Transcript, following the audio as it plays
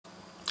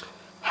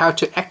how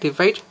to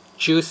activate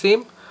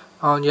eSIM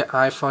on your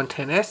iPhone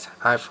XS,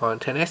 iPhone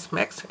XS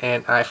Max,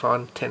 and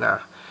iPhone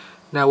XR.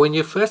 Now, when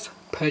you first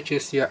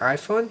purchase your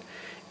iPhone,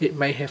 it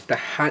may have the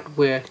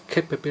hardware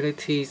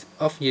capabilities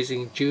of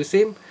using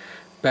eSIM,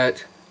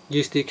 but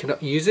you still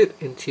cannot use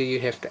it until you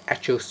have the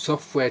actual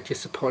software to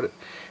support it.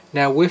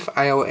 Now, with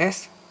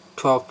iOS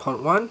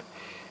 12.1,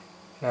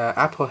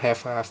 Apple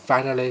have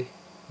finally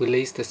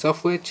released the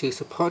software to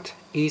support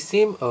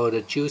eSIM or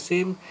the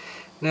eSIM.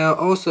 Now,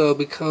 also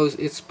because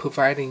it's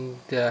providing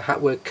the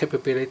hardware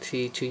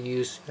capability to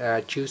use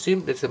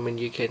eSIM, that doesn't mean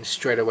you can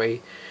straight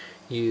away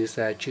use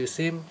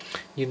eSIM.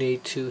 You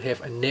need to have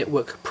a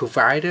network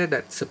provider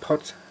that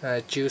supports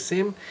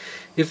eSIM.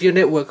 If your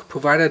network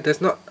provider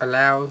does not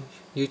allow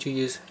you to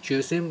use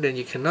eSIM, then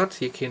you cannot.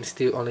 You can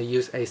still only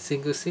use a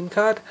single SIM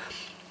card.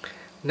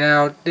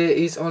 Now, there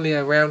is only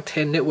around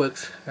 10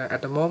 networks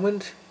at the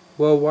moment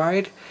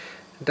worldwide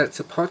that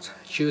support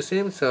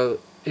eSIM. So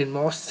in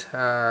most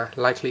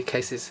likely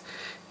cases,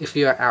 if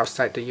you are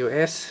outside the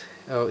US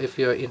or if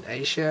you're in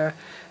Asia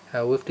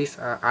with this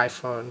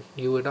iPhone,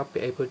 you will not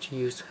be able to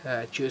use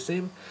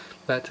eSIM.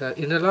 But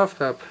in a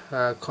lot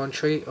of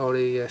countries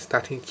already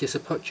starting to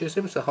support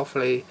eSIM, so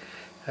hopefully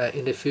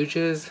in the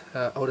futures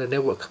all the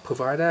network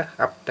provider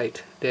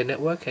update their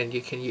network and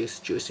you can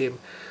use eSIM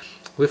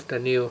with the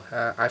new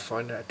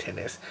iPhone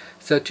XS.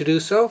 So to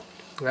do so,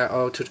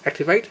 or to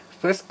activate,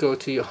 first go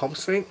to your home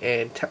screen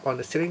and tap on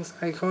the settings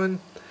icon.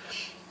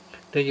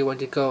 Then you want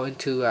to go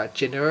into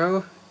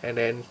general and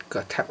then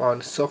tap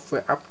on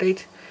software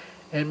update,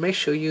 and make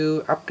sure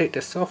you update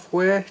the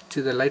software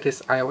to the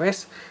latest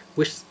iOS,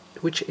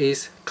 which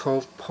is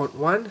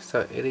 12.1.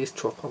 so it is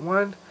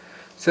 12.1.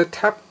 so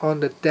tap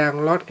on the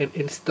download and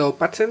install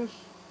button.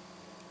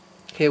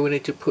 Here we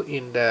need to put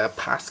in the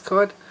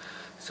passcode,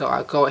 so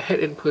I'll go ahead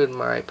and put in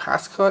my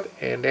passcode,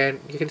 and then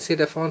you can see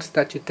the phone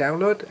start to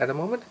download at the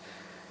moment.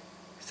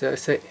 So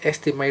it's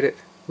estimated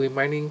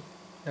remaining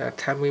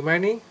time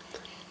remaining.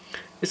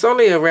 It's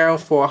only around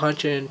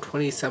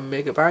 420 some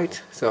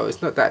megabytes, so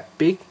it's not that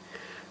big.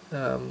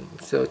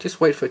 So just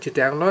wait for it to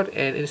download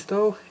and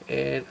install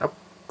and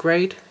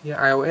upgrade your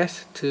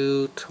iOS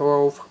to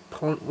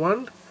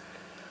 12.1.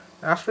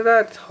 After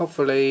that,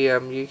 hopefully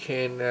you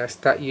can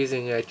start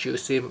using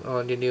eSIM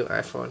on your new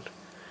iPhone.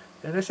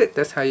 And that's it.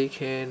 That's how you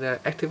can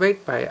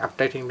activate by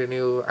updating the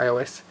new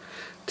iOS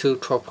to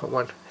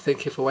 12.1.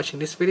 Thank you for watching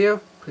this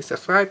video. Please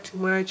subscribe to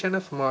my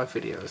channel for more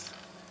videos.